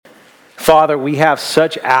Father, we have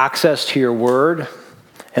such access to your word,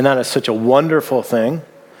 and that is such a wonderful thing.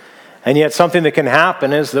 And yet something that can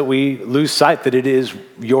happen is that we lose sight that it is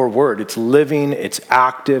your word. It's living, it's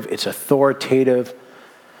active, it's authoritative.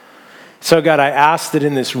 So God, I ask that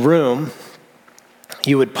in this room,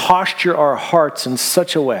 you would posture our hearts in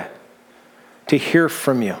such a way to hear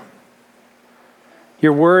from you.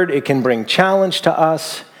 Your word, it can bring challenge to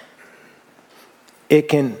us. It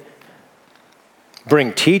can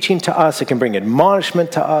bring teaching to us. It can bring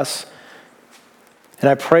admonishment to us. And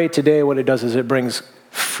I pray today what it does is it brings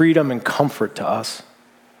freedom and comfort to us.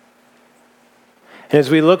 And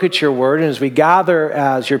as we look at your word and as we gather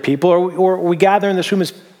as your people, or we gather in this room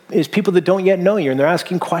as people that don't yet know you and they're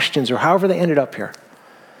asking questions or however they ended up here,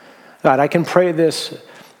 God, I can pray this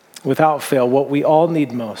without fail. What we all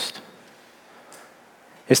need most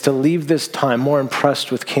is to leave this time more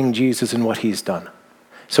impressed with King Jesus and what he's done.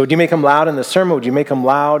 So would you make him loud in the sermon? Would you make him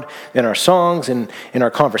loud in our songs and in our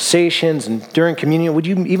conversations and during communion? Would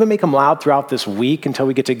you even make him loud throughout this week until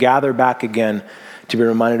we get to gather back again to be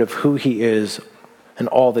reminded of who he is and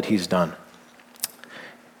all that he's done?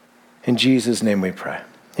 In Jesus' name we pray.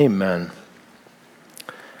 Amen.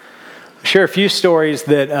 I'll share a few stories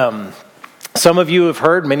that some of you have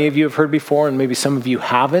heard, many of you have heard before, and maybe some of you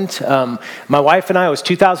haven't. My wife and I, it was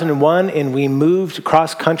 2001, and we moved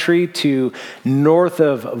cross country to north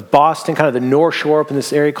of Boston, kind of the North Shore up in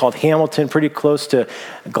this area called Hamilton, pretty close to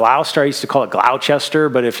Gloucester. I used to call it Gloucester,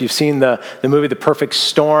 but if you've seen the movie The Perfect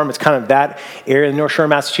Storm, it's kind of that area, the North Shore of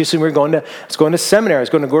Massachusetts. I was going to seminary. I was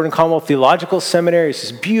going to Gordon Conwell Theological Seminary. It's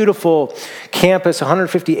this beautiful campus,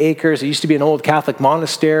 150 acres. It used to be an old Catholic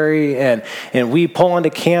monastery, and we pull onto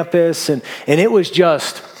campus, and it was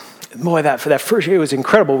just, boy, that first year, it was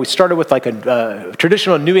incredible. We started with like a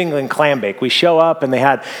traditional New England clam bake. We show up and they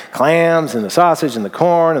had clams and the sausage and the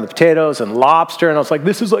corn and the potatoes and lobster. And I was like,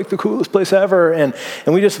 this is like the coolest place ever. And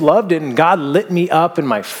we just loved it. And God lit me up in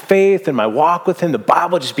my faith and my walk with him. The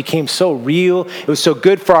Bible just became so real. It was so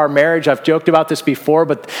good for our marriage. I've joked about this before,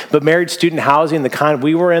 but married student housing, the kind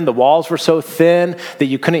we were in, the walls were so thin that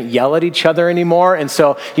you couldn't yell at each other anymore. And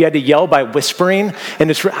so you had to yell by whispering. And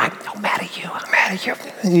it's, I'm mad at you. I'm mad at you.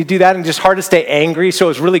 And you do that, and just hard to stay angry. So it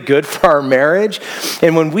was really good for our marriage.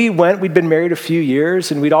 And when we went, we'd been married a few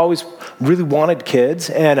years, and we'd always really wanted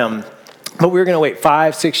kids. And but we were going to wait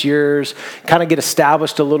 5-6 years, kind of get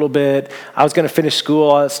established a little bit. I was going to finish school,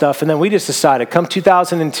 all that stuff. And then we just decided, come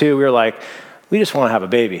 2002, we were like, we just want to have a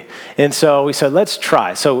baby. And so we said, let's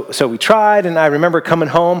try. So we tried, and I remember coming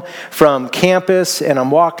home from campus, and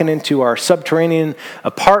I'm walking into our subterranean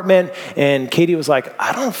apartment, and Katie was like,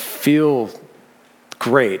 I don't feel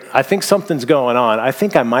great. I think something's going on. I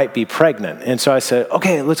think I might be pregnant. And so I said,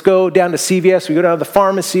 okay, let's go down to CVS. We go down to the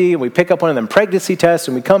pharmacy and we pick up one of them pregnancy tests,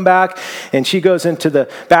 and we come back and she goes into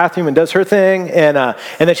the bathroom and does her thing. And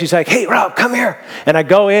then she's like, hey, Rob, come here. And I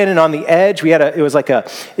go in, and on the edge,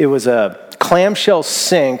 it was a clamshell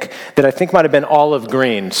sink that I think might have been olive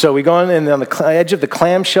green. So we go in, and on the edge of the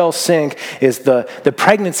clamshell sink is the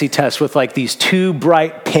pregnancy test with like these two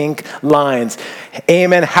bright pink lines.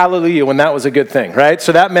 Amen, hallelujah, when that was a good thing, right?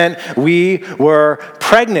 So that meant we were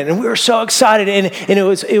pregnant, and we were so excited, and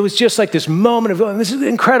it was just like this moment of, oh, this is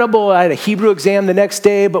incredible. I had a Hebrew exam the next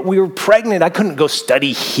day, but we were pregnant. I couldn't go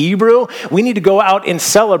study Hebrew. We need to go out and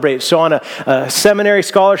celebrate. So on a seminary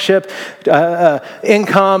scholarship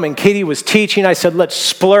income, and Katie was teaching, I said, let's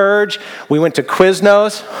splurge. We went to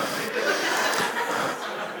Quiznos,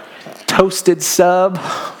 toasted sub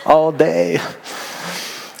all day,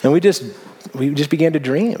 and we just began to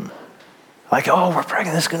dream. Like, oh, we're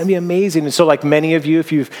pregnant. This is going to be amazing. And so like many of you,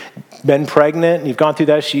 if you've been pregnant and you've gone through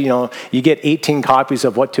that, you get 18 copies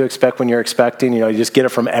of What to Expect When You're Expecting. You just get it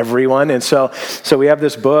from everyone. And so we have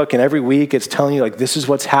this book, and every week it's telling you, like, this is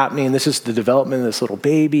what's happening. This is the development of this little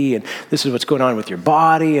baby, and this is what's going on with your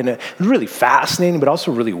body. And it's really fascinating, but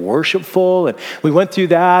also really worshipful. And we went through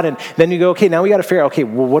that, and then you go, okay, now we got to figure out, okay,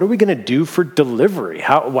 well, what are we going to do for delivery?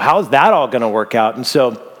 How's that all going to work out? And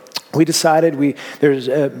so we decided there's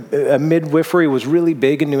a midwifery was really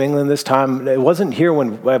big in New England this time. It wasn't here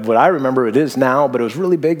what I remember it is now, but it was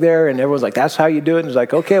really big there, and everyone's like, that's how you do it. And it was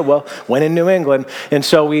like, okay, well, when in New England. And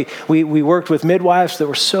so we worked with midwives that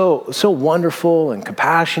were so wonderful and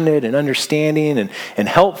compassionate and understanding and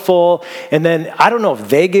helpful. And then I don't know if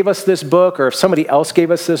they gave us this book or if somebody else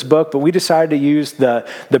gave us this book, but we decided to use the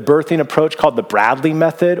birthing approach called the Bradley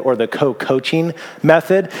method or the co-coaching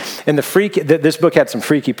method. And this book had some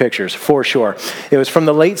freaky pictures. For sure. It was from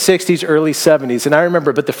the late 60s, early 70s. And I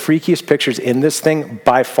remember, but the freakiest pictures in this thing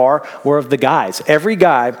by far were of the guys. Every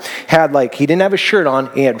guy had he didn't have a shirt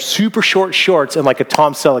on, he had super short shorts and like a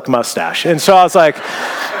Tom Selleck mustache. And so I was like,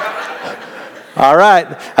 all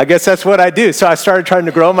right, I guess that's what I do. So I started trying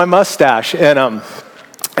to grow my mustache, and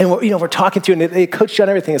we're talking through, and they coached you on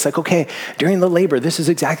everything. It's like, okay, during the labor, this is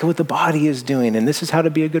exactly what the body is doing, and this is how to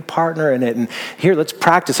be a good partner in it. And here, let's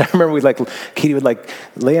practice. I remember Katie would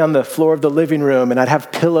lay on the floor of the living room, and I'd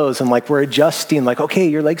have pillows, and we're adjusting, okay,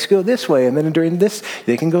 your legs go this way, and then during this,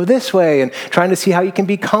 they can go this way, and trying to see how you can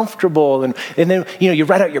be comfortable. And then, you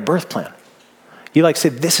write out your birth plan. You say,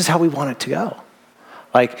 this is how we want it to go.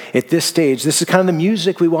 At this stage, this is kind of the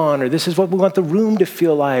music we want, or this is what we want the room to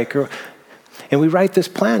feel like, and we write this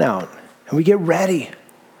plan out, and we get ready.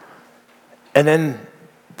 And then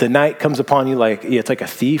the night comes upon you it's like a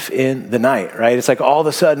thief in the night, right? It's all of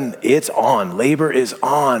a sudden, it's on. Labor is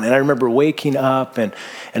on. And I remember waking up, and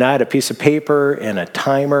I had a piece of paper and a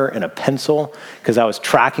timer and a pencil, because I was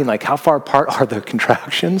tracking, how far apart are the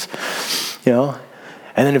contractions,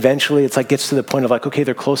 And then eventually it's gets to the point of okay,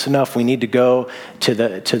 they're close enough. We need to go to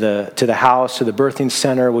the house, to the birthing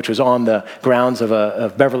center, which was on the grounds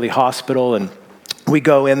of Beverly Hospital. And we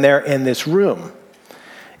go in there in this room.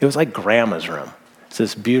 It was like grandma's room. It's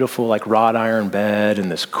this beautiful wrought iron bed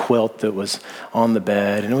and this quilt that was on the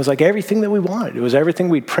bed. And it was everything that we wanted. It was everything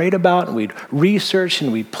we'd prayed about and we'd researched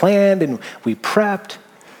and we planned and we prepped.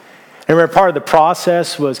 I remember part of the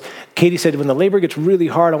process was, Katie said, when the labor gets really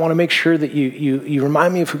hard, I want to make sure that you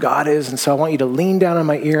remind me of who God is. And so I want you to lean down on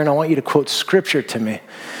my ear and I want you to quote scripture to me.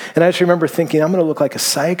 And I just remember thinking, I'm going to look like a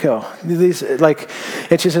psycho. And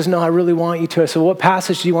she says, no, I really want you to. I said, what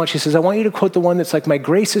passage do you want? She says, I want you to quote the one that's my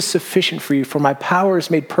grace is sufficient for you, for my power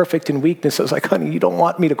is made perfect in weakness. I was like, honey, you don't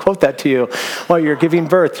want me to quote that to you while you're giving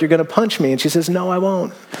birth. You're going to punch me. And she says, no, I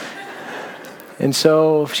won't. And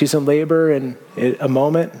so she's in labor, and a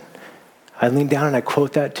moment, I leaned down and I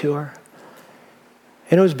quote that to her.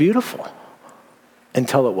 And it was beautiful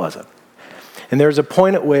until it wasn't. And there was a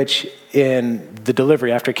point at which in the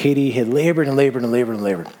delivery, after Katie had labored and labored and labored and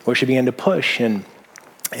labored, where she began to push. And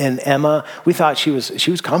Emma, we thought she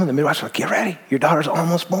was coming. The midwife was like, get ready. Your daughter's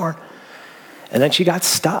almost born. And then she got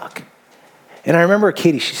stuck. And I remember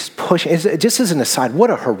Katie, she's pushing. Just as an aside, what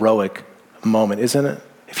a heroic moment, isn't it?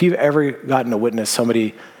 If you've ever gotten to witness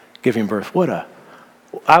somebody giving birth,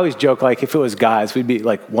 I always joke, if it was guys, we'd be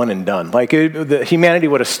one and done. Humanity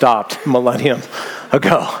would have stopped millennium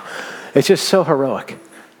ago. It's just so heroic.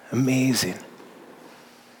 Amazing.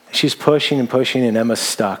 She's pushing and pushing, and Emma's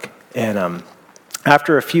stuck. And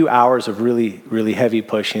after a few hours of really, really heavy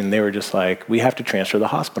pushing, they were just we have to transfer to the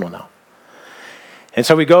hospital now. And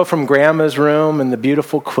so we go from grandma's room and the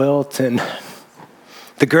beautiful quilt, and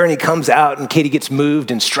the gurney comes out, and Katie gets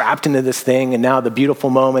moved and strapped into this thing, and now the beautiful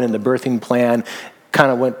moment and the birthing plan kind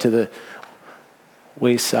of went to the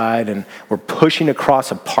wayside, and we're pushing across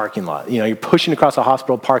a parking lot. You're pushing across a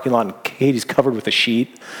hospital parking lot, and Katie's covered with a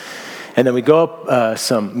sheet. And then we go up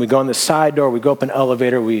we go on the side door, we go up an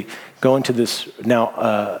elevator, we go into this now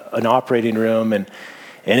an operating room, and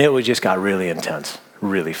it just got really intense,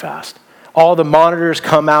 really fast. All the monitors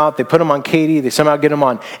come out, they put them on Katie, they somehow get them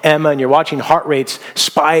on Emma, and you're watching heart rates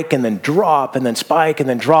spike and then drop and then spike and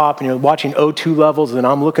then drop, and you're watching O2 levels, and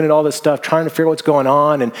I'm looking at all this stuff, trying to figure out what's going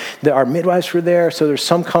on, and our midwives were there, so there's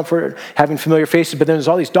some comfort having familiar faces, but then there's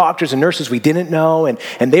all these doctors and nurses we didn't know, and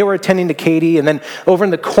they were attending to Katie, and then over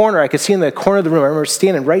in the corner, I could see in the corner of the room, I remember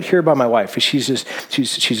standing right here by my wife, she's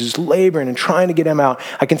just laboring and trying to get Emma out.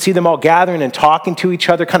 I can see them all gathering and talking to each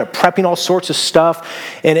other, kind of prepping all sorts of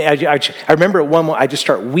stuff, and I remember at one moment, I just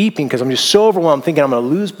start weeping because I'm just so overwhelmed, thinking I'm going to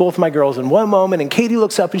lose both my girls in one moment. And Katie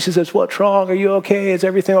looks up and she says, what's wrong? Are you okay? Is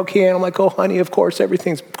everything okay? And I'm like, oh, honey, of course,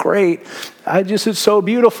 everything's great. It's so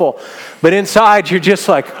beautiful. But inside, you're just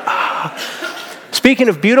Speaking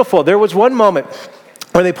of beautiful, there was one moment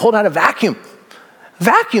where they pulled out a vacuum,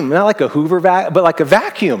 not like a Hoover vacuum, but a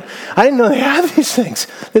vacuum. I didn't know they had these things.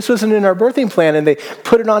 This wasn't in our birthing plan, and they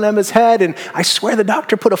put it on Emma's head, and I swear the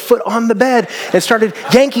doctor put a foot on the bed and started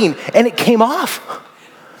yanking, and it came off.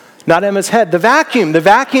 Not Emma's head, the vacuum. Now,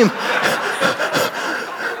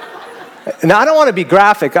 I don't want to be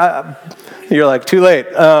graphic. You're too late.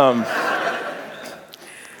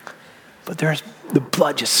 But the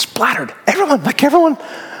blood just splattered. Everyone,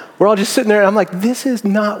 we're all just sitting there, and I'm like, this is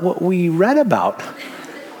not what we read about.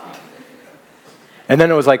 And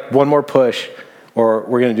then it was one more push, or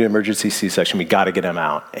we're going to do an emergency C-section. We got to get him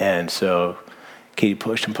out. And so Katie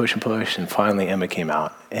pushed and pushed and pushed, and finally Emma came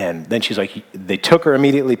out. And then they took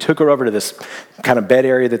her over to this kind of bed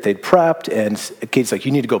area that they'd prepped, and Katie's like,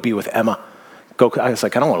 you need to go be with Emma. I was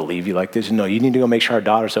like, I don't want to leave you like this. No, you need to go make sure our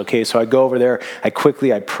daughter's okay. So I go over there, I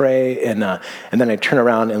pray, and then I turn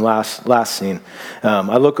around, and last scene,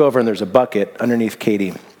 I look over, and there's a bucket underneath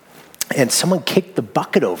Katie, and someone kicked the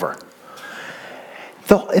bucket over.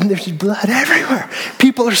 And there's blood everywhere.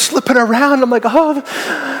 People are slipping around. I'm like, oh,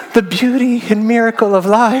 the beauty and miracle of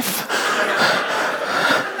life.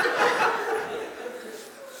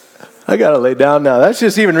 I got to lay down now. That's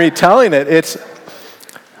just even retelling it.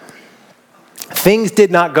 Things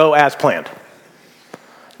did not go as planned.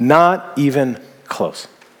 Not even close.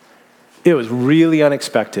 It was really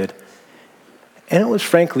unexpected. And it was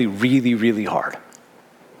frankly really, really hard.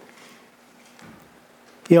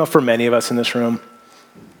 For many of us in this room,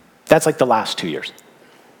 that's like the last 2 years.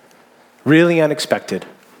 Really unexpected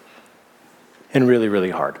and really,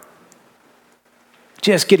 really hard.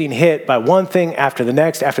 Just getting hit by one thing after the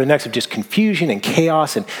next of just confusion and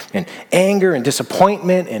chaos and anger and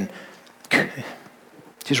disappointment and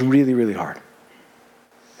just really, really hard.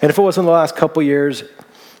 And if it wasn't the last couple years,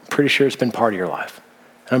 I'm pretty sure it's been part of your life.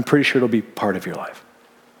 And I'm pretty sure it'll be part of your life.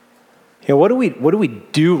 What do we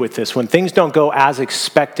do with this when things don't go as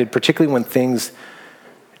expected, particularly when things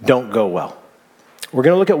don't go well? We're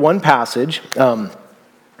going to look at one passage.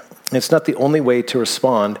 It's not the only way to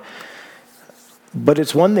respond, but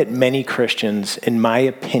it's one that many Christians, in my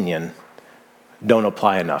opinion, don't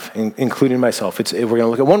apply enough, including myself. We're going to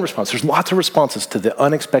look at one response. There's lots of responses to the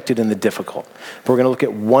unexpected and the difficult. But we're going to look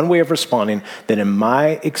at one way of responding that, in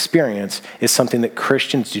my experience, is something that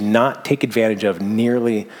Christians do not take advantage of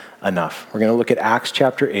nearly enough. We're going to look at Acts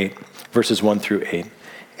chapter 8, verses 1 through 8.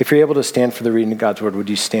 If you're able to stand for the reading of God's word, would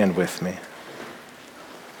you stand with me?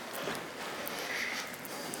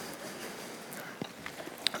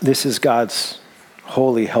 This is God's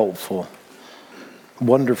holy, helpful,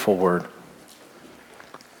 wonderful word.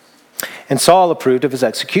 And Saul approved of his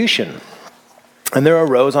execution. And there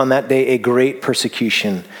arose on that day a great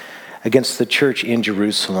persecution against the church in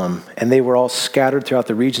Jerusalem. And they were all scattered throughout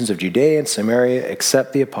the regions of Judea and Samaria,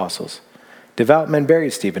 except the apostles. Devout men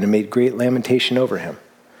buried Stephen and made great lamentation over him.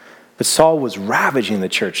 But Saul was ravaging the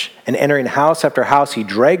church, and entering house after house, he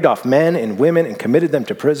dragged off men and women and committed them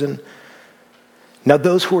to prison. Now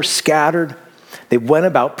those who were scattered, they went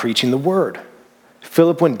about preaching the word.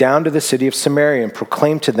 Philip went down to the city of Samaria and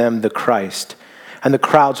proclaimed to them the Christ. And the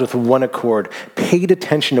crowds with one accord paid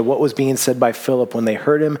attention to what was being said by Philip when they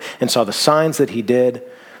heard him and saw the signs that he did.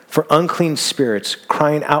 For unclean spirits,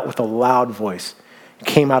 crying out with a loud voice,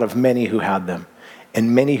 came out of many who had them.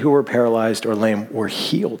 And many who were paralyzed or lame were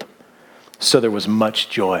healed. So there was much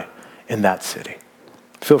joy in that city.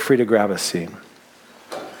 Feel free to grab a seat.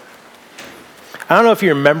 I don't know if you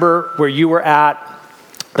remember where you were at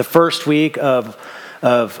the first week of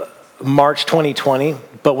March 2020,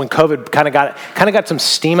 but when COVID kind of got some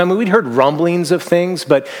steam. I mean, we'd heard rumblings of things,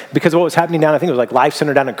 but because of what was happening down, I think it was like Life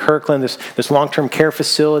Center down in Kirkland, this long-term care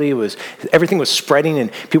facility, everything was spreading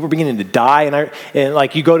and people were beginning to die. And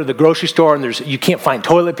like you go to the grocery store and you can't find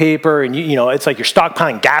toilet paper, and it's like you're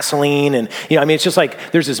stockpiling gasoline, and it's just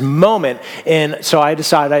like there's this moment. And so I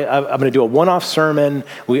decided I'm going to do a one-off sermon.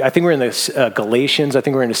 I think we're in the Galatians. I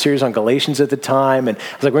think we're in a series on Galatians at the time, and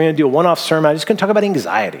I was like, we're going to do a one-off sermon. I'm just going to talk about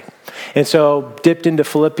anxiety. And so dipped into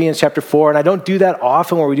Philippians chapter 4, and I don't do that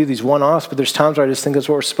often where we do these one-offs, but there's times where I just think that's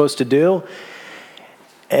what we're supposed to do.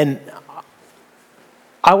 And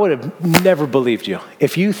I would have never believed you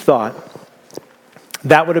if you thought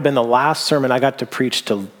that would have been the last sermon I got to preach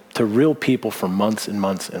to real people for months and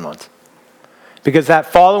months and months. Because that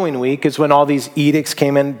following week is when all these edicts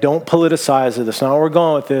came in. Don't politicize it. That's not where we're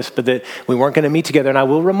going with this, but that we weren't going to meet together. And I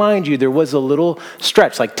will remind you, there was a little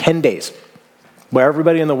stretch, like 10 days, where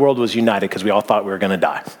everybody in the world was united because we all thought we were going to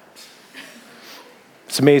die.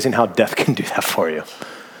 It's amazing how death can do that for you.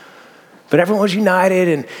 But everyone was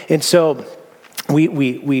united, and so we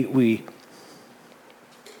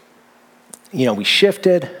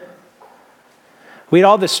shifted. We had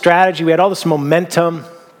all this strategy. We had all this momentum.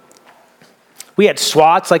 We had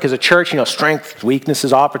SWATs, like as a church, strengths,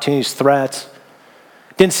 weaknesses, opportunities, threats.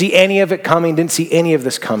 Didn't see any of it coming. Didn't see any of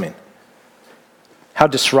this coming. How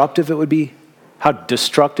disruptive it would be. How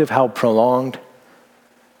destructive, how prolonged.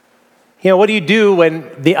 What do you do when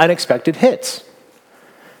the unexpected hits?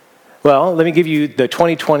 Well, let me give you the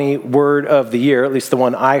 2020 word of the year, at least the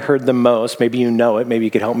one I heard the most. Maybe you know it. Maybe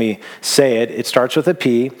you could help me say it. It starts with a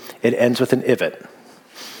P. It ends with an ivot.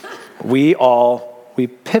 We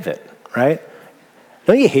pivot, right?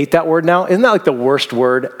 Don't you hate that word now? Isn't that like the worst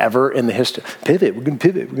word ever in the history? Pivot, we're going to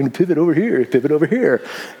pivot. We're going to pivot over here, pivot over here.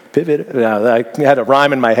 Pivot. I had a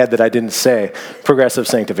rhyme in my head that I didn't say. Progressive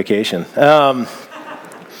sanctification. But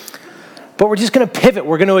we're just going to pivot.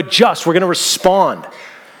 We're going to adjust. We're going to respond.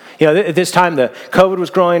 At this time, the COVID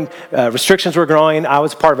was growing, restrictions were growing. I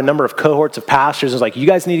was part of a number of cohorts of pastors. It was like, you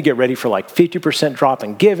guys need to get ready for like 50% drop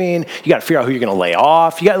in giving. You got to figure out who you're going to lay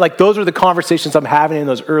off. Those are the conversations I'm having in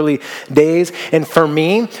those early days. And for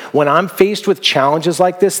me, when I'm faced with challenges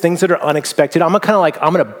like this, things that are unexpected, I'm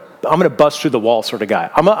going to bust through the wall sort of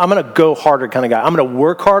guy. I'm going to go harder kind of guy. I'm going to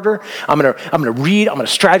work harder. I'm going to read. I'm going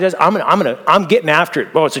to strategize. I'm getting after it.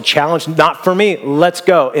 Oh, it's a challenge. Not for me. Let's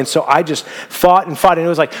go. And so I just fought. And it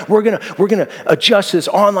was like, we're going to adjust to this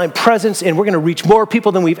online presence, and we're going to reach more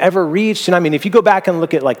people than we've ever reached. And I mean, if you go back and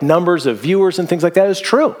look at like numbers of viewers and things like that, it's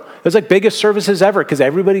true. It was like biggest services ever because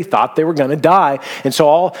everybody thought they were going to die. And so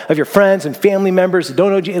all of your friends and family members that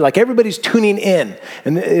don't know you, like everybody's tuning in.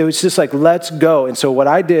 And it was just like, let's go. And so what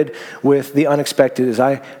I did with the unexpected is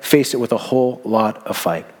I faced it with a whole lot of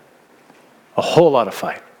fight. A whole lot of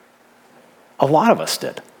fight. A lot of us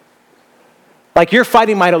did. Like your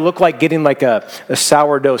fighting might have looked like getting like a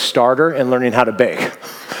sourdough starter and learning how to bake.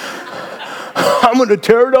 I'm going to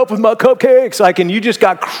tear it up with my cupcakes. And you just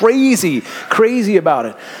got crazy about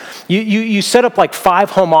it. You set up like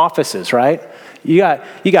 5 home offices, right? You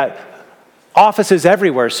got offices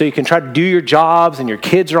everywhere so you can try to do your jobs, and your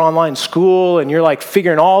kids are online school, and you're like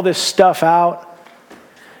figuring all this stuff out.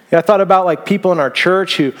 I thought about like people in our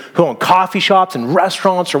church who own coffee shops and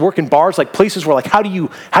restaurants or work in bars, like places where like how do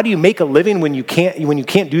you make a living when you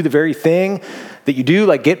can't do the very thing that you do,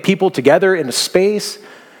 like get people together in a space,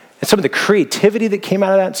 and some of the creativity that came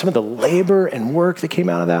out of that, and some of the labor and work that came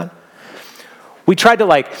out of that. We tried to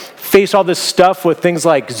like face all this stuff with things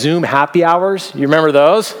like Zoom happy hours. You remember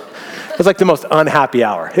those? It's like the most unhappy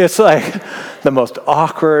hour. It's like the most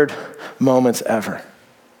awkward moments ever.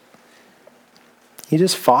 You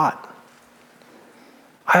just fought.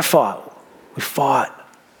 I fought. We fought.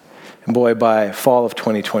 And boy, by fall of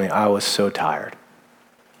 2020, I was so tired.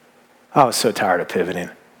 I was so tired of pivoting.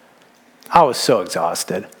 I was so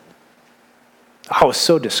exhausted. I was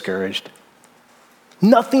so discouraged.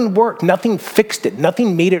 Nothing worked. Nothing fixed it.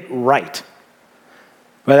 Nothing made it right.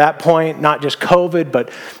 By that point, not just COVID,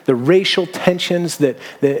 but the racial tensions that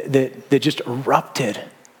just erupted.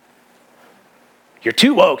 You're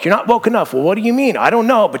too woke. You're not woke enough. Well, what do you mean? I don't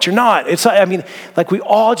know, but you're not. Like we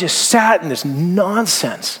all just sat in this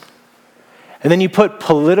nonsense. And then you put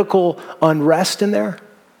political unrest in there.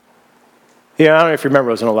 I don't know if you remember,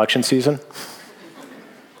 it was an election season.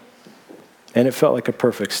 And it felt like a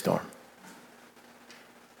perfect storm.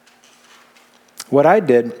 What I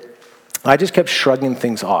did, I just kept shrugging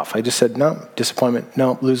things off. I just said, no, disappointment,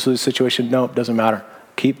 no, lose-lose situation, no, doesn't matter.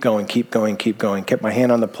 Keep going. Kept my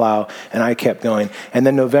hand on the plow, and I kept going. And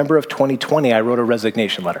then November of 2020, I wrote a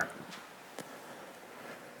resignation letter.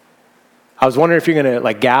 I was wondering if you're going to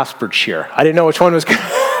like gasp or cheer. I didn't know which one was going to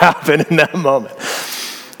happen in that moment.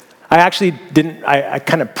 I actually didn't, I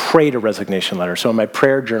kind of prayed a resignation letter. So in my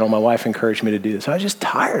prayer journal, my wife encouraged me to do this. I was just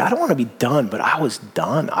tired. I don't want to be done, but I was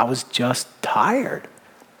done. I was just tired.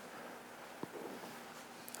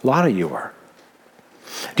 A lot of you were.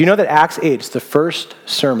 Do you know that Acts 8 is the first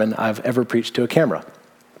sermon I've ever preached to a camera?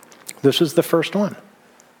 This was the first one.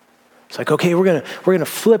 It's like, okay, we're gonna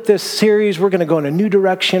flip this series. We're gonna go in a new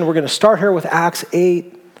direction. We're gonna start here with Acts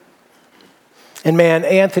 8. And man,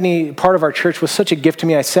 Anthony, part of our church, was such a gift to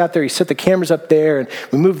me. I sat there, he set the cameras up there, and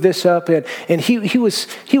we moved this up, and he was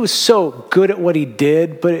so good at what he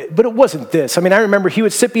did, but it wasn't this. I mean, I remember he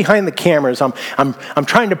would sit behind the cameras. I'm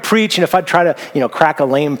trying to preach, and if I'd try to, crack a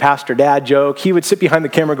lame pastor dad joke, he would sit behind the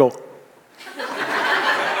camera and go,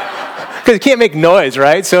 because he can't make noise,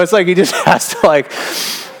 right? So it's like he just has to like,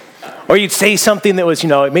 or you'd say something that was,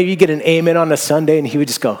 maybe you get an amen on a Sunday, and he would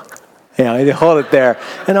just go, he'd hold it there.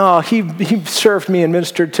 And he served me and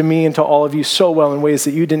ministered to me and to all of you so well in ways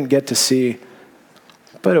that you didn't get to see.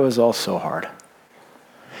 But it was all so hard.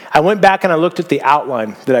 I went back and I looked at the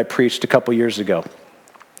outline that I preached a couple years ago.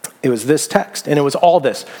 It was this text, and it was all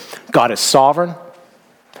this. God is sovereign.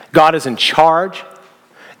 God is in charge.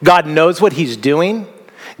 God knows what he's doing.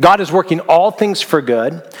 God is working all things for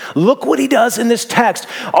good. Look what he does in this text.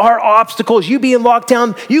 Our obstacles, you being locked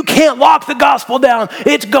down, you can't lock the gospel down.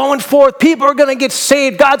 It's going forth. People are going to get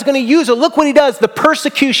saved. God's going to use it. Look what he does. The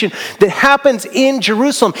persecution that happens in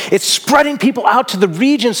Jerusalem, it's spreading people out to the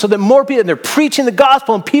region so that more people, and they're preaching the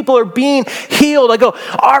gospel and people are being healed. I go,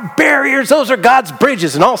 our barriers, those are God's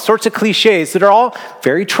bridges, and all sorts of cliches that are all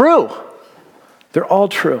very true. They're all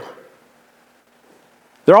true.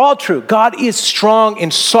 They're all true. God is strong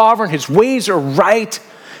and sovereign. His ways are right.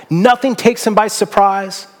 Nothing takes him by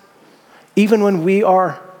surprise, even when we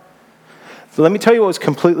are. So let me tell you what was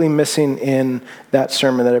completely missing in that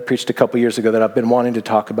sermon that I preached a couple years ago that I've been wanting to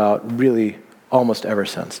talk about really almost ever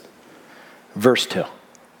since. Verse 2.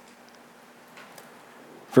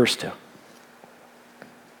 Verse 2.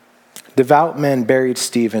 Devout men buried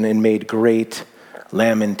Stephen and made great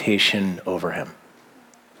lamentation over him.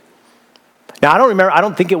 Now, I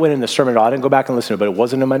don't think it went in the sermon at all. I didn't go back and listen to it, but it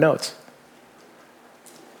wasn't in my notes.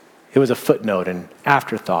 It was a footnote, an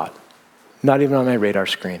afterthought, not even on my radar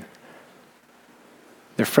screen.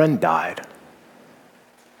 Their friend died,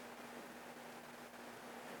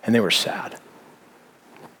 and they were sad.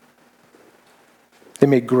 They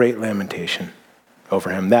made great lamentation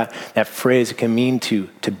over him. That phrase can mean to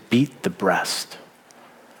beat the breast,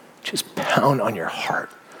 just pound on your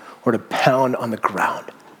heart, or to pound on the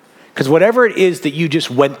ground. Because whatever it is that you just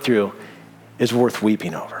went through is worth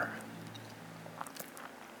weeping over.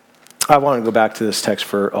 I want to go back to this text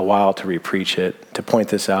for a while to repreach it, to point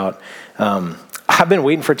this out. I've been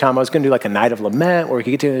waiting for a time. I was going to do like a night of lament where we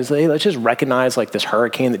could get to this, hey, let's just recognize like this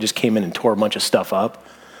hurricane that just came in and tore a bunch of stuff up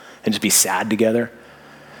and just be sad together.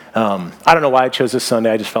 I don't know why I chose this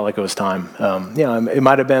Sunday. I just felt like it was time. It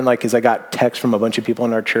might have been like because I got texts from a bunch of people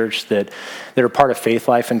in our church that are part of Faith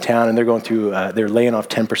Life in town, and they're going through, they're laying off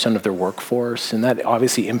 10% of their workforce, and that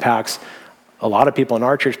obviously impacts a lot of people in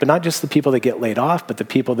our church, but not just the people that get laid off, but the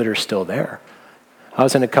people that are still there. I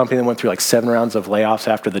was in a company that went through like 7 rounds of layoffs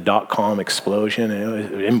after the .com explosion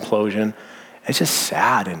and implosion. It's just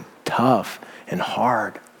sad and tough and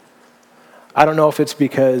hard. I don't know if it's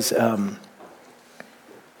because...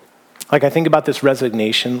 I think about this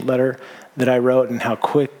resignation letter that I wrote and how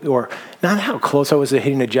quick, or not how close I was to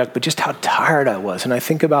hitting eject, but just how tired I was. And I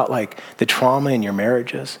think about like the trauma in your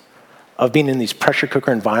marriages, of being in these pressure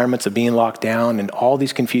cooker environments, of being locked down and all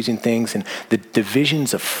these confusing things, and the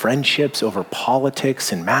divisions of friendships over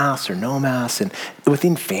politics and mass or no mass, and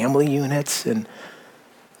within family units, and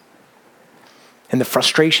the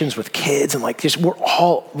frustrations with kids, and like just we were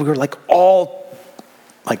all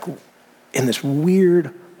in this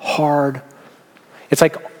weird, hard. It's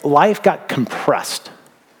like life got compressed.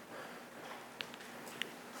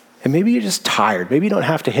 And maybe you're just tired. Maybe you don't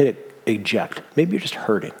have to hit eject. Maybe you're just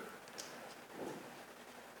hurting.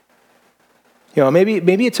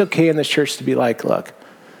 Maybe it's okay in this church to be like, look,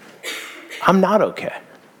 I'm not okay.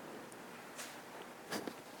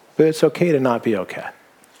 But it's okay to not be okay.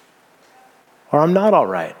 Or I'm not all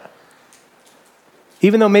right.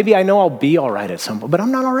 Even though maybe I know I'll be all right at some point, but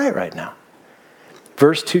I'm not all right now.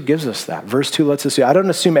 Verse 2 gives us that. Verse 2 lets us see. I don't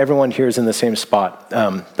assume everyone here is in the same spot,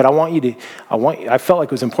 but I felt like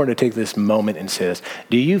it was important to take this moment and say this.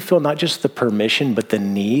 Do you feel not just the permission, but the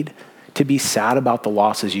need to be sad about the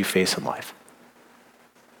losses you face in life?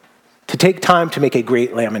 To take time to make a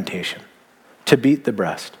great lamentation, to beat the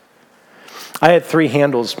breast. I had 3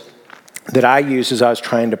 handles that I used as I was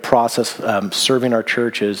trying to process serving our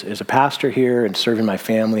church as a pastor here and serving my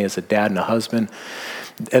family as a dad and a husband.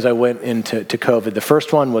 As I went into COVID, the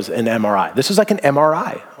first one was an MRI. This is like an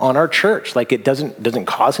MRI on our church. Like it doesn't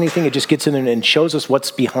cause anything. It just gets in and shows us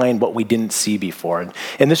what's behind what we didn't see before.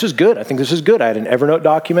 And this is good. I think this is good. I had an Evernote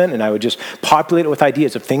document, and I would just populate it with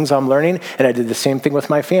ideas of things I'm learning. And I did the same thing with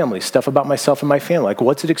my family, stuff about myself and my family. Like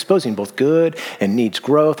what's it exposing, both good and needs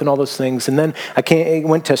growth and all those things. And then I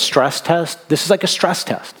went to stress test. This is like a stress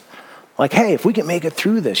test. Like, hey, if we can make it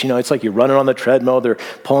through this, it's like you're running on the treadmill, they're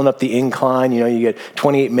pulling up the incline, you get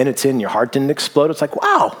 28 minutes in, your heart didn't explode. It's like,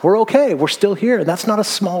 wow, we're okay. We're still here. And that's not a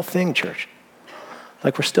small thing, church.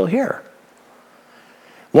 Like, we're still here.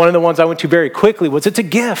 One of the ones I went to very quickly was it's a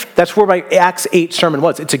gift. That's where my Acts 8 sermon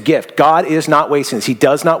was. It's a gift. God is not wasting this. He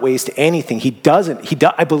does not waste anything. He doesn't.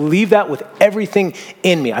 I believe that with everything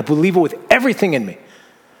in me. I believe it with everything in me.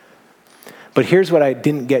 But here's what I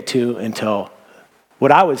didn't get to until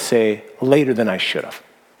what I would say later than I should have.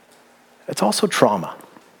 It's also trauma.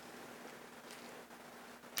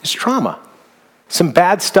 It's trauma. Some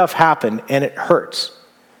bad stuff happened and it hurts.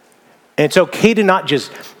 And it's okay to not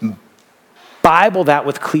just Bible that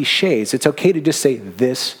with cliches. It's okay to just say,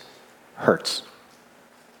 this hurts.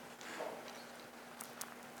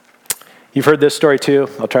 You've heard this story too.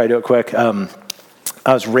 I'll try to do it quick. I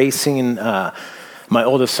was racing my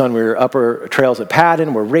oldest son. We were upper trails at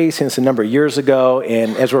Patton. We're racing. It's a number of years ago.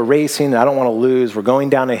 And as we're racing, I don't want to lose. We're going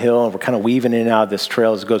down a hill and we're kind of weaving in and out of this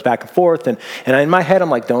trail as it goes back and forth. And in my head, I'm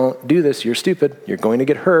like, don't do this. You're stupid. You're going to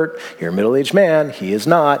get hurt. You're a middle-aged man. He is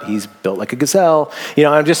not. He's built like a gazelle.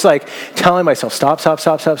 I'm just like telling myself,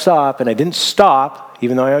 stop. And I didn't stop,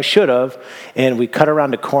 even though I should have. And we cut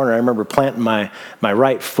around a corner. I remember planting my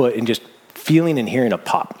right foot and just feeling and hearing a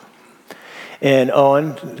pop. And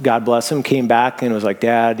Owen, God bless him, came back and was like,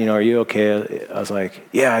 Dad, are you okay? I was like,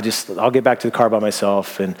 yeah, I'll get back to the car by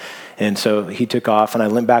myself. And And so he took off, and I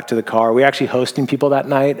limped back to the car. We were actually hosting people that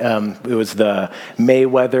night. It was the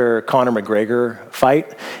Mayweather-Conor McGregor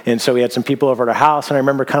fight. And so we had some people over at our house, and I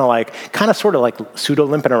remember kind of sort of like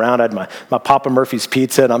pseudo-limping around. I had my Papa Murphy's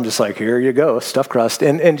pizza, and I'm just like, here you go, stuffed crust.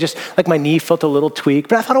 And just like my knee felt a little tweak,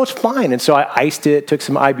 but I thought it was fine. And so I iced it, took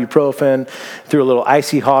some ibuprofen, threw a little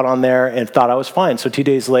icy hot on there, and thought I was fine. So 2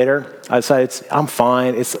 days later, I decided I'm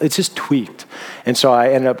fine. It's just tweaked. And so I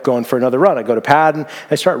ended up going for another run. I go to Padden,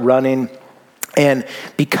 I start running, and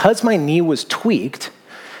because my knee was tweaked,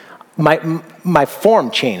 my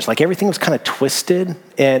form changed. Like everything was kind of twisted,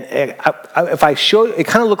 and if I showed, it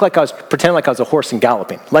kind of looked like I was pretending like I was a horse and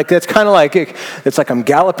galloping. Like that's kind of like it's like I'm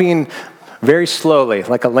galloping very slowly,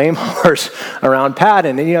 like a lame horse around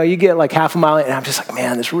Padden. And you get like half a mile, and I'm just like,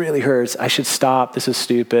 man, this really hurts. I should stop. This is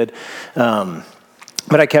stupid.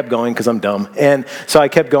 But I kept going because I'm dumb. And so I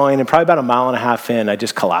kept going, and probably about a mile and a half in, I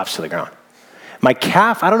just collapsed to the ground. My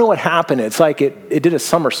calf, I don't know what happened. It's like it did a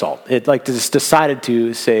somersault. It like just decided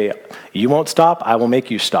to say, you won't stop, I will make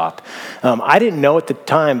you stop. I didn't know at the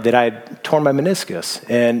time that I had torn my meniscus,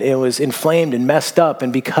 and it was inflamed and messed up.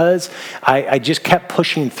 And because I just kept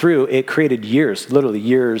pushing through, it created years, literally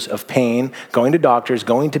years of pain, going to doctors,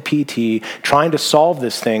 going to PT, trying to solve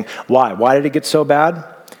this thing. Why? Why did it get so bad?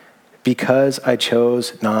 Because I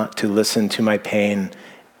chose not to listen to my pain,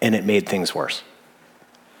 and it made things worse.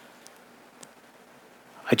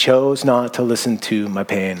 I chose not to listen to my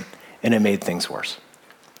pain, and it made things worse.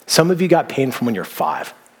 Some of you got pain from when you're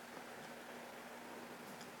 5.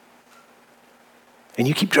 And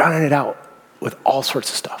you keep drowning it out with all sorts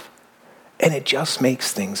of stuff. And it just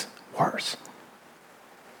makes things worse.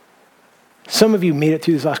 Some of you made it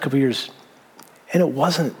through these last couple of years, and it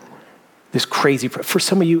wasn't this crazy. For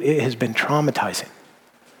some of you, it has been traumatizing.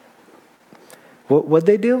 What'd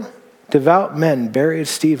they do? Devout men buried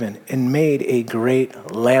Stephen and made a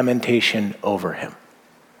great lamentation over him.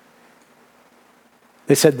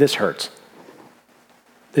 They said, this hurts.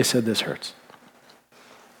 They said, this hurts.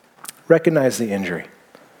 Recognize the injury.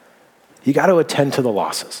 You got to attend to the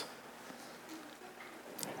losses.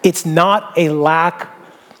 It's not a lack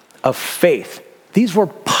of faith. These were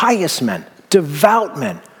pious men, devout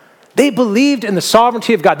men. They believed in the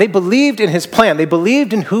sovereignty of God. They believed in his plan. They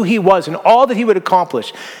believed in who he was and all that he would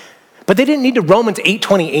accomplish. But they didn't need to Romans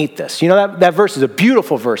 8:28 this. You know, that verse is a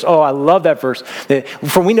beautiful verse. Oh, I love that verse.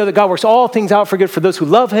 For we know that God works all things out for good for those who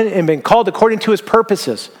love him and been called according to his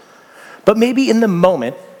purposes. But maybe in the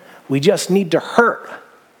moment, we just need to hurt.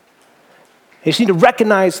 We just need to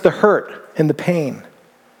recognize the hurt and the pain.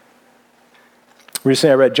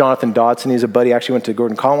 Recently, I read Jonathan Dodson. He's a buddy. Actually went to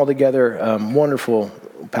Gordon Conwell together. Wonderful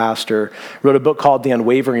pastor. Wrote a book called The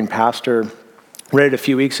Unwavering Pastor. Read it a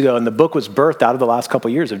few weeks ago, and the book was birthed out of the last couple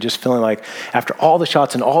of years of just feeling like after all the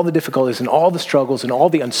shots and all the difficulties and all the struggles and all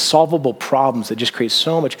the unsolvable problems that just create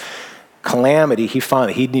so much calamity,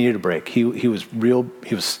 he needed a break. He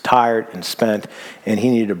was tired and spent, and he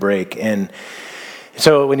needed a break. And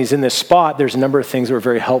so when he's in this spot, there's a number of things that were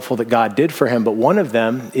very helpful that God did for him, but one of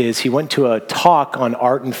them is he went to a talk on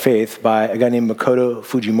art and faith by a guy named Makoto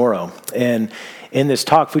Fujimura. And in this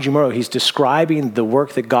talk, Fujimura, he's describing the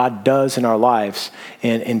work that God does in our lives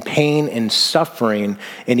in pain and suffering,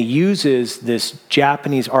 and he uses this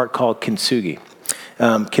Japanese art called kintsugi.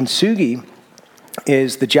 Kintsugi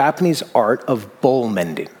is the Japanese art of bowl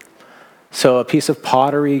mending. So a piece of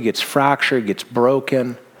pottery gets fractured, gets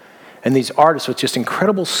broken, and these artists with just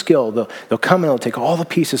incredible skill, they'll come and they'll take all the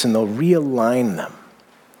pieces and they'll realign them.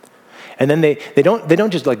 And then they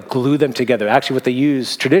don't just like glue them together. Actually, what they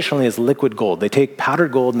use traditionally is liquid gold. They take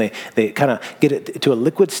powdered gold and they kind of get it to a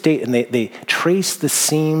liquid state, and they trace the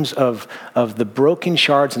seams of the broken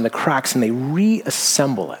shards and the cracks, and they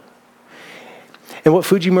reassemble it. And what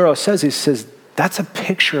Fujimura says, he says, that's a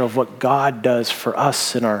picture of what God does for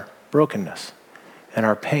us in our brokenness and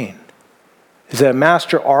our pain. He's a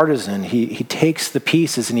master artisan. He takes the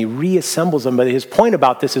pieces and he reassembles them. But his point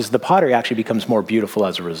about this is the pottery actually becomes more beautiful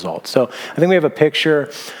as a result. So I think we have a picture.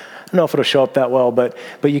 I don't know if it'll show up that well, but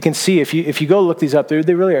you can see if you go look these up, they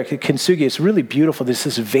really are. Kintsugi, it's really beautiful. There's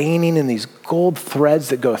this veining and these gold threads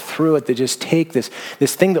that go through it that just take this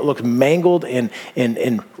thing that looks mangled and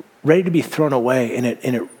ready to be thrown away, and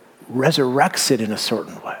it resurrects it in a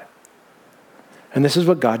certain way. And this is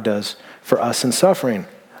what God does for us in suffering.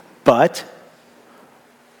 But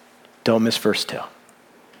don't miss verse 2.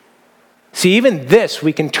 See, even this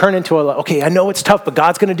we can turn into okay, I know it's tough, but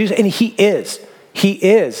God's going to do something. And he is. He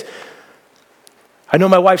is. I know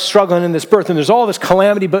my wife's struggling in this birth, and there's all this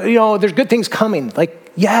calamity, but there's good things coming.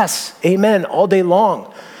 Like, yes, amen, all day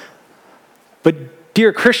long. But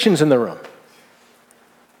dear Christians in the room,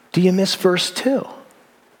 do you miss verse 2?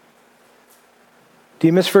 Do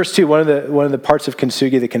you miss verse 2? One of the parts of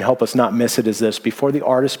Kintsugi that can help us not miss it is this. Before the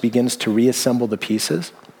artist begins to reassemble the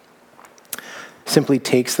pieces, simply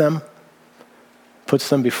takes them, puts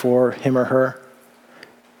them before him or her,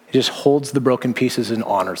 he just holds the broken pieces and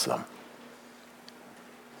honors them.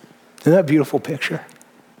 Isn't that a beautiful picture?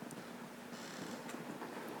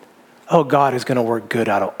 Oh, God is going to work good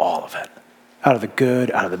out of all of it. Out of the good,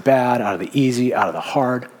 out of the bad, out of the easy, out of the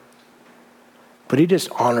hard. But he just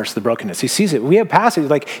honors the brokenness. He sees it. We have passages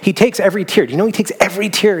like he takes every tear. Do you know he takes every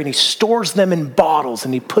tear and he stores them in bottles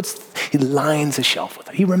and he lines a shelf with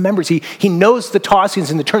it. He remembers. He knows the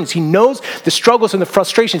tossings and the turnings. He knows the struggles and the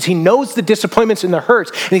frustrations. He knows the disappointments and the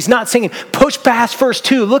hurts. And he's not saying, push past verse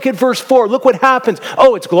 2. Look at verse 4. Look what happens.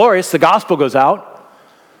 Oh, it's glorious. The gospel goes out.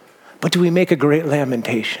 But do we make a great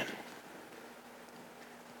lamentation?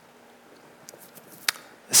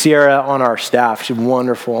 Sierra on our staff, she's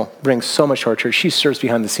wonderful, brings so much to our church. She serves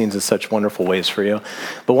behind the scenes in such wonderful ways for you.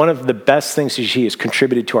 But one of the best things that she has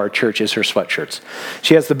contributed to our church is her sweatshirts.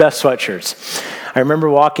 She has the best sweatshirts. I remember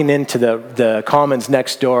walking into the Commons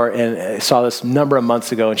next door and I saw this number of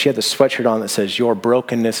months ago, and she had the sweatshirt on that says, "Your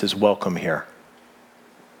brokenness is welcome here."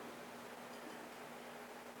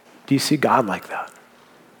 Do you see God like that?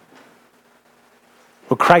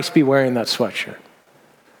 Will Christ be wearing that sweatshirt?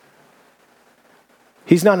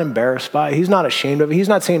 He's not embarrassed by it. He's not ashamed of it. He's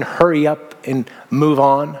not saying, hurry up and move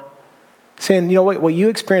on. Saying, you know what you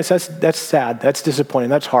experienced, that's sad. That's disappointing.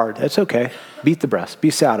 That's hard. That's okay. Beat the breast. Be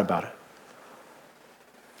sad about it.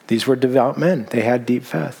 These were devout men. They had deep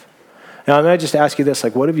faith. Now, I'm going to just ask you this,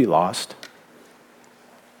 what have you lost?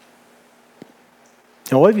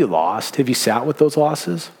 What have you lost? Have you sat with those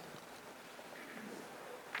losses?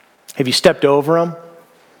 Have you stepped over them?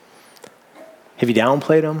 Have you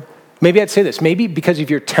downplayed them? Maybe I'd say this. Maybe because of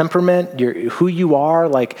your temperament, who you are,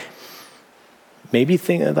 maybe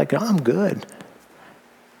think oh, I'm good.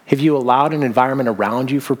 Have you allowed an environment around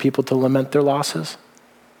you for people to lament their losses?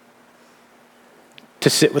 To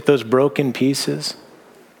sit with those broken pieces?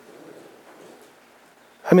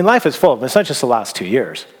 I mean, life is full of them. It's not just the last 2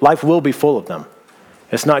 years. Life will be full of them.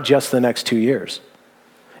 It's not just the next 2 years.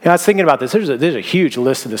 I was thinking about this. There's a huge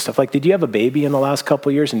list of this stuff. Did you have a baby in the last couple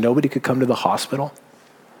of years and nobody could come to the hospital?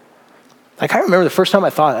 I remember the first time I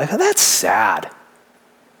thought, that's sad.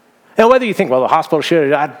 And whether you think, the hospital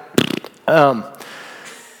should have died, I don't know.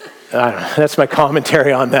 That's my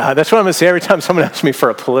commentary on that. That's what I'm going to say every time someone asks me for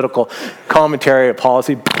a political commentary, a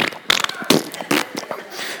policy.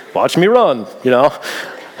 Watch me run,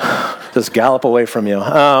 Just gallop away from you.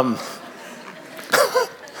 But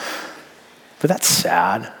that's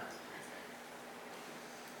sad.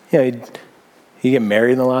 You get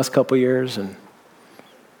married in the last couple of years and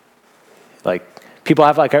people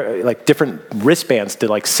have different wristbands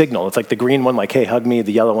to signal. It's the green one, hey, hug me.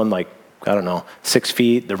 The yellow one, 6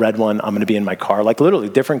 feet. The red one, I'm going to be in my car. Literally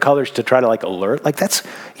different colors to try to alert. You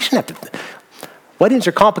shouldn't have to. Weddings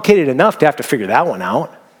are complicated enough to have to figure that one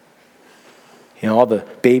out. All the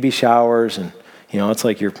baby showers and, it's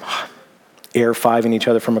you're air fiving each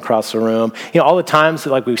other from across the room. All the times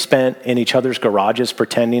that we've spent in each other's garages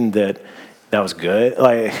pretending that was good,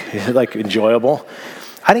 enjoyable.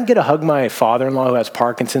 I didn't get to hug my father-in-law who has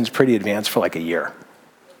Parkinson's pretty advanced for a year.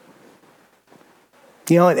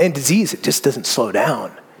 And disease, it just doesn't slow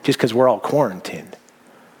down just because we're all quarantined.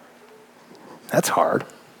 That's hard.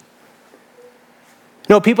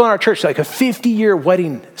 People in our church, a 50-year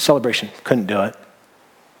wedding celebration, couldn't do it.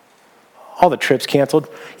 All the trips canceled.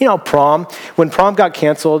 Prom. When prom got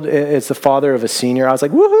canceled, it's the father of a senior. I was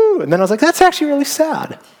like, woohoo! And then I was like, that's actually really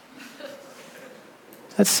sad.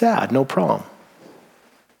 That's sad, no prom.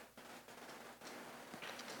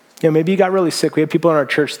 Maybe you got really sick. We had people in our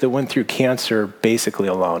church that went through cancer basically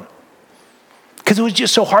alone. Because it was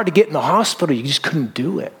just so hard to get in the hospital. You just couldn't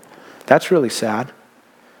do it. That's really sad.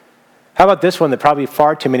 How about this one that probably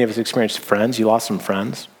far too many of us experienced? Friends. You lost some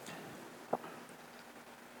friends.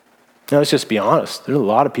 Now, let's just be honest. There's a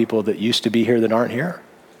lot of people that used to be here that aren't here.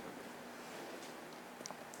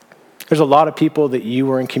 There's a lot of people that you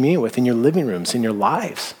were in communion with in your living rooms, in your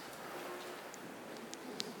lives.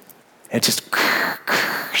 And just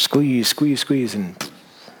squeeze, and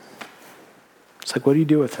it's what do you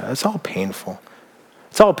do with that? It's all painful.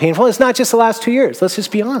 It's all painful. It's not just the last 2 years. Let's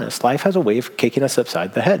just be honest. Life has a way of kicking us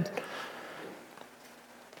upside the head.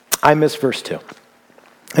 I miss verse 2.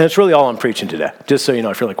 And it's really all I'm preaching today. Just so you know,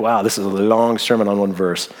 if you're wow, this is a long sermon on one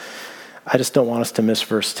verse. I just don't want us to miss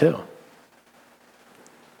verse 2.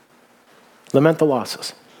 Lament the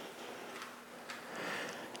losses.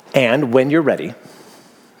 And when you're ready,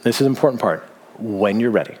 this is an important part, when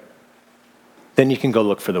you're ready, then you can go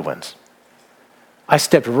look for the wins. I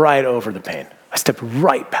stepped right over the pain. I step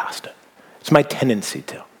right past it. It's my tendency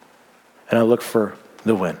to. And I look for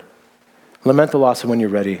the win. Lament the loss, and when you're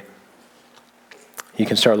ready, you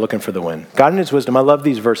can start looking for the win. God in his wisdom, I love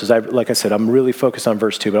these verses. Like I said, I'm really focused on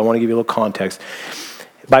verse 2, but I want to give you a little context.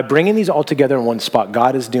 By bringing these all together in one spot,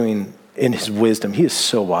 God is doing in his wisdom. He is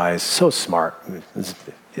so wise, so smart,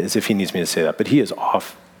 as if he needs me to say that, but he is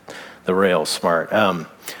off the rails smart.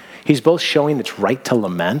 He's both showing it's right to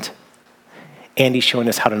lament, and he's showing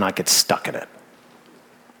us how to not get stuck in it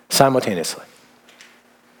simultaneously.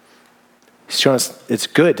 He's showing us it's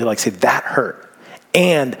good to say that hurt,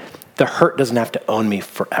 and the hurt doesn't have to own me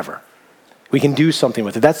forever. We can do something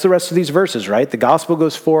with it. That's the rest of these verses, right? The gospel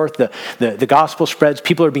goes forth, the gospel spreads,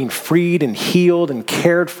 people are being freed and healed and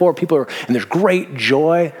cared for, and there's great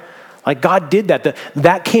joy. God did that.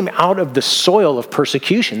 That came out of the soil of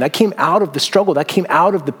persecution. That came out of the struggle. That came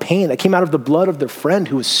out of the pain. That came out of the blood of their friend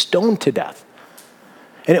who was stoned to death.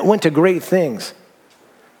 And it went to great things.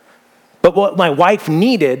 But what my wife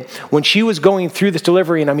needed when she was going through this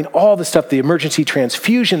delivery, and all the stuff, the emergency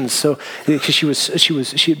transfusions, so because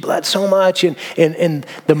she had bled so much, and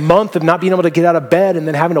the month of not being able to get out of bed, and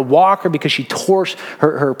then having to walk her because she tore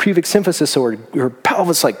her pelvic symphysis, so her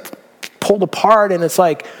pelvis pulled apart, and it's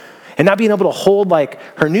and not being able to hold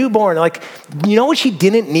her newborn, you know what she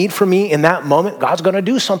didn't need from me in that moment? God's going to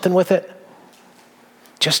do something with it.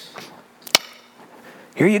 Just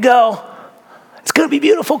here you go. It's going to be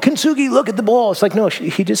beautiful, Kintsugi, look at the bowl. It's no,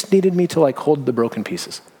 he just needed me to hold the broken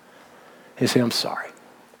pieces. He say, I'm sorry.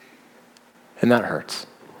 And that hurts.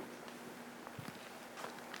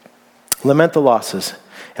 Lament the losses.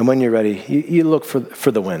 And when you're ready, you look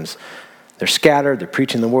for the wins. They're scattered, they're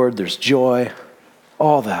preaching the word, there's joy,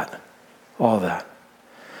 all that.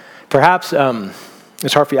 Perhaps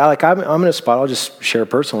it's hard for you. I'm in a spot, I'll just share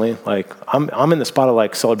personally, I'm in the spot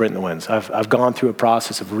of celebrating the wins. I've gone through a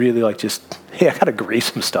process of really I got to grieve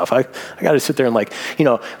some stuff. I got to sit there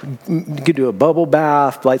and do a bubble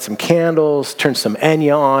bath, light some candles, turn some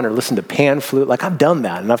Enya on, or listen to pan flute. I've done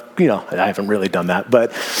that, and I haven't really done that,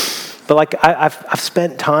 but I've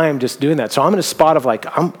spent time just doing that. So I'm in a spot of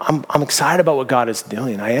I'm excited about what God is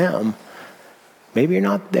doing. I am. Maybe you're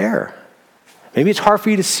not there. Maybe it's hard for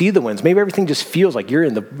you to see the wins. Maybe everything just feels like you're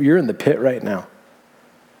in the pit right now.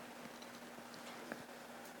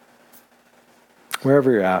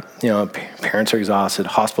 Wherever you're at, parents are exhausted,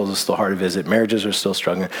 hospitals are still hard to visit, marriages are still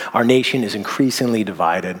struggling. Our nation is increasingly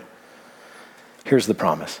divided. Here's the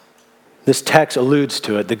promise. This text alludes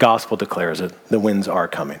to it. The gospel declares it. The winds are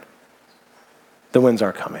coming. The winds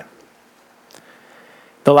are coming.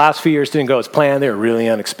 The last few years didn't go as planned. They were really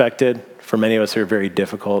unexpected. For many of us, they're very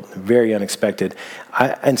difficult, very unexpected.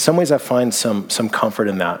 In some ways, I find some comfort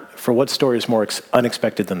in that. For what story is more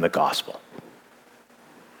unexpected than the gospel?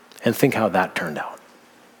 And think how that turned out.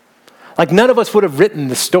 None of us would have written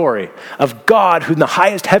the story of God, who in the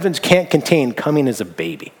highest heavens can't contain, coming as a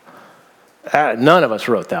baby. None of us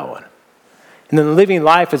wrote that one. And then living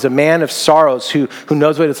life as a man of sorrows who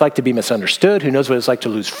knows what it's like to be misunderstood, who knows what it's like to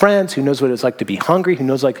lose friends, who knows what it's like to be hungry, who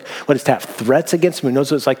knows what it's to have threats against him, who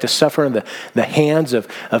knows what it's like to suffer in the hands of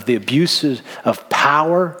the abuses of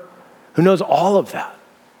power, who knows all of that.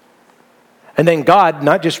 And then God,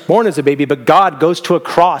 not just born as a baby, but God goes to a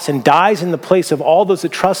cross and dies in the place of all those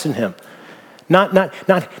that trust in him. Not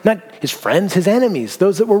his friends, his enemies,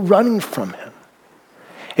 those that were running from him.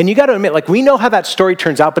 And you got to admit, we know how that story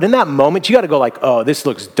turns out, but in that moment, you got to go oh, this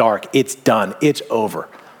looks dark. It's done. It's over.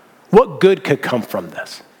 What good could come from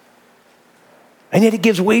this? And yet it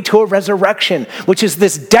gives way to a resurrection, which is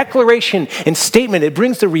this declaration and statement. It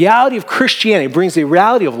brings the reality of Christianity. It brings the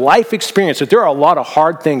reality of life experience. That there are a lot of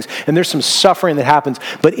hard things, and there's some suffering that happens,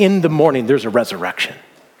 but in the morning, there's a resurrection.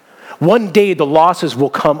 One day the losses will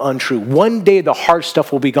come untrue. One day the hard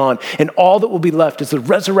stuff will be gone. And all that will be left is the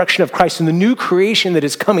resurrection of Christ and the new creation that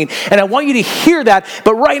is coming. And I want you to hear that,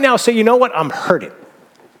 but right now say, you know what? I'm hurting.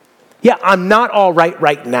 Yeah, I'm not all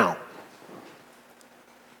right now.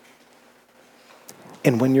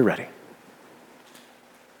 And when you're ready,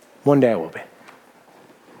 one day I will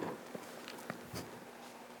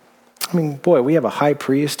be. Boy, we have a high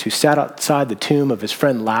priest who sat outside the tomb of his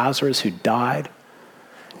friend Lazarus who died,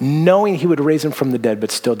 knowing he would raise him from the dead, but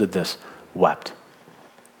still did this, wept.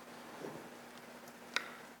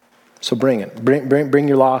 So bring it. Bring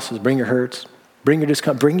your losses, bring your hurts, bring your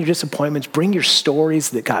discomfort, bring your disappointments, bring your stories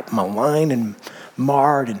that got maligned and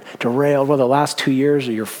marred and derailed, whether the last 2 years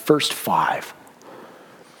or your first 5.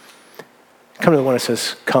 Come to the one that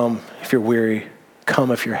says, come if you're weary, come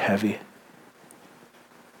if you're heavy.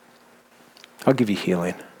 I'll give you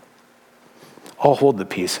healing. I'll hold the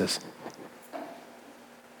pieces.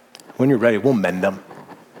 When you're ready, we'll mend them.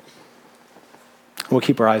 We'll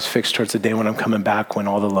keep our eyes fixed towards the day when I'm coming back, when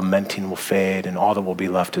all the lamenting will fade and all that will be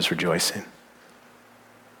left is rejoicing.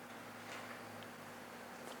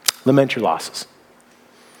 Lament your losses.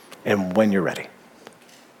 And when you're ready,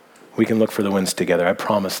 we can look for the wins together. I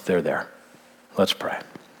promise they're there. Let's pray.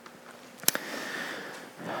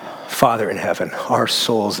 Father in heaven, our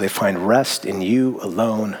souls, they find rest in you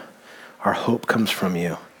alone. Our hope comes from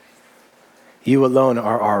you. You alone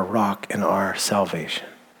are our rock and our salvation.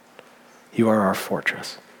 You are our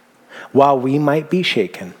fortress. While we might be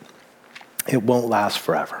shaken, it won't last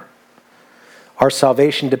forever. Our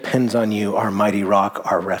salvation depends on you, our mighty rock,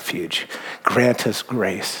 our refuge. Grant us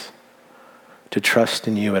grace to trust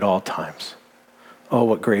in you at all times. Oh,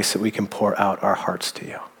 what grace that we can pour out our hearts to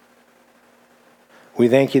you. We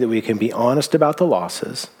thank you that we can be honest about the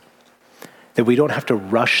losses, that we don't have to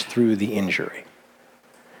rush through the injury,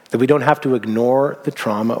 that we don't have to ignore the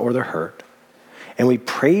trauma or the hurt. And we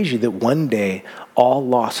praise you that one day all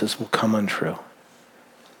losses will come untrue.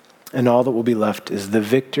 And all that will be left is the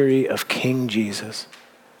victory of King Jesus,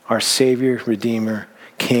 our Savior, Redeemer,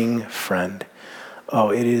 King, friend.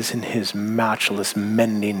 Oh, it is in his matchless,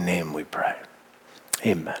 mending name we pray.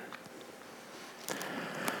 Amen.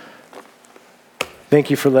 Thank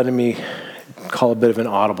you for letting me call a bit of an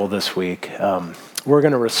audible this week. We're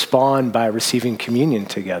going to respond by receiving communion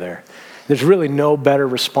together. There's really no better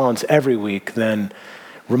response every week than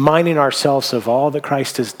reminding ourselves of all that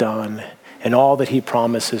Christ has done and all that he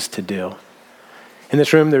promises to do. In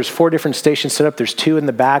this room, there's 4 different stations set up. There's 2 in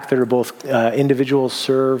the back that are both individual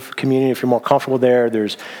serve communion. If you're more comfortable there,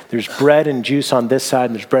 there's bread and juice on this side,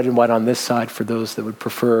 and there's bread and wine on this side for those that would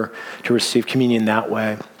prefer to receive communion that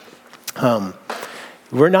way.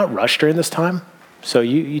 We're not rushed during this time, so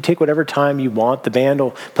you take whatever time you want. The band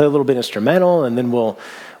will play a little bit instrumental, and then we'll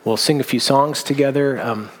sing a few songs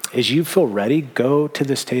together. As you feel ready, go to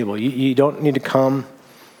this table. You don't need to come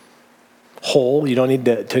whole. You don't need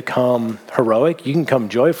to come heroic. You can come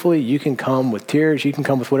joyfully. You can come with tears. You can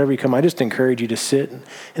come with whatever you come. I just encourage you to sit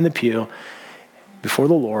in the pew before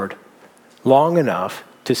the Lord long enough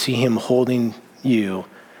to see him holding you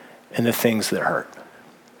and the things that hurt.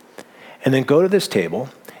 And then go to this table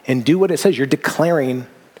and do what it says. You're declaring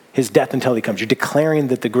his death until he comes. You're declaring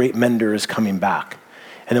that the great mender is coming back.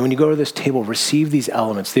 And then when you go to this table, receive these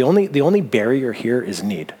elements. The only barrier here is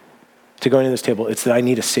need. To go into this table, it's that I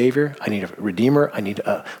need a savior, I need a redeemer, I need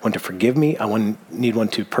one to forgive me, need one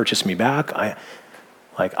to purchase me back.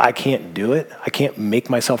 I can't do it. I can't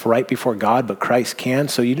make myself right before God, but Christ can.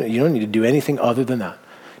 So you don't need to do anything other than that,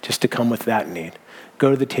 just to come with that need.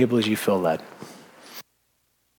 Go to the table as you feel led.